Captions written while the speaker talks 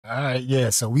right, yeah.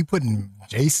 So we putting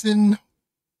Jason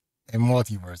in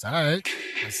multiverse. All right,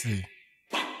 let's see.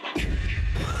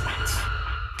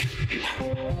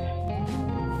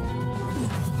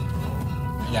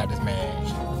 Yeah, this man.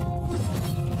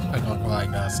 I look like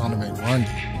Solomon Grundy.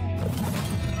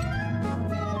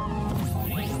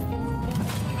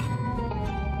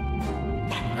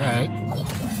 All right.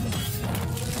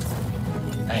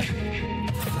 Hey.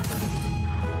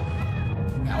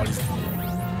 Now he's you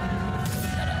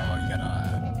gotta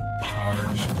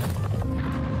charge.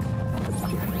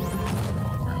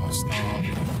 Ground stomp.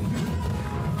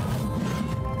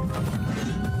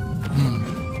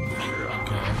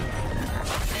 Okay.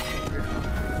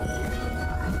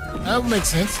 That would make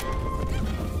sense.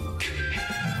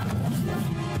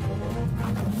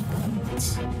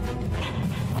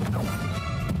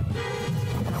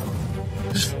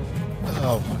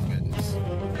 Oh my goodness.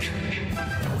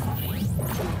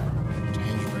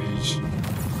 Change rage.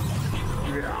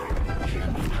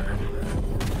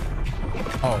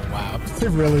 Oh wow.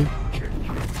 Really?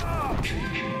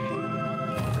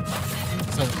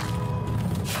 So,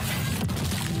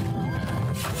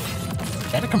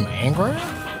 is that a command grab?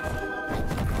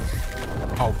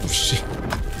 Oh shit.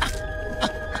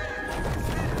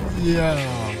 Yeah.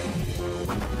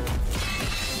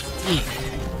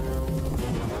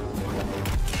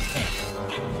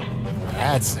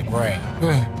 That's a grab.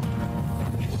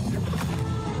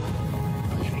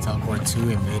 Teleport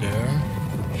 2 in midair.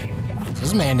 So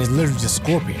this man is literally just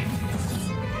Scorpion.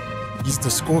 He's the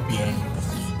Scorpion.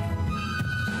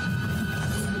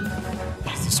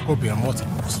 He's the Scorpion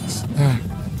multiverses.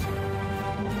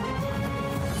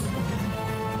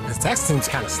 His text seems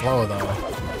kind of slow though.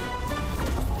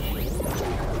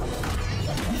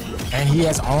 And he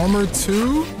has armor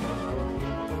too?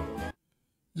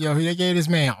 Yo, they gave this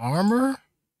man armor?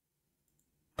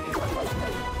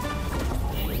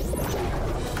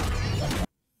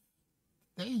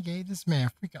 They gave this man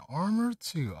freaking armor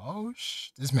too. Oh,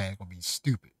 this man gonna be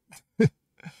stupid.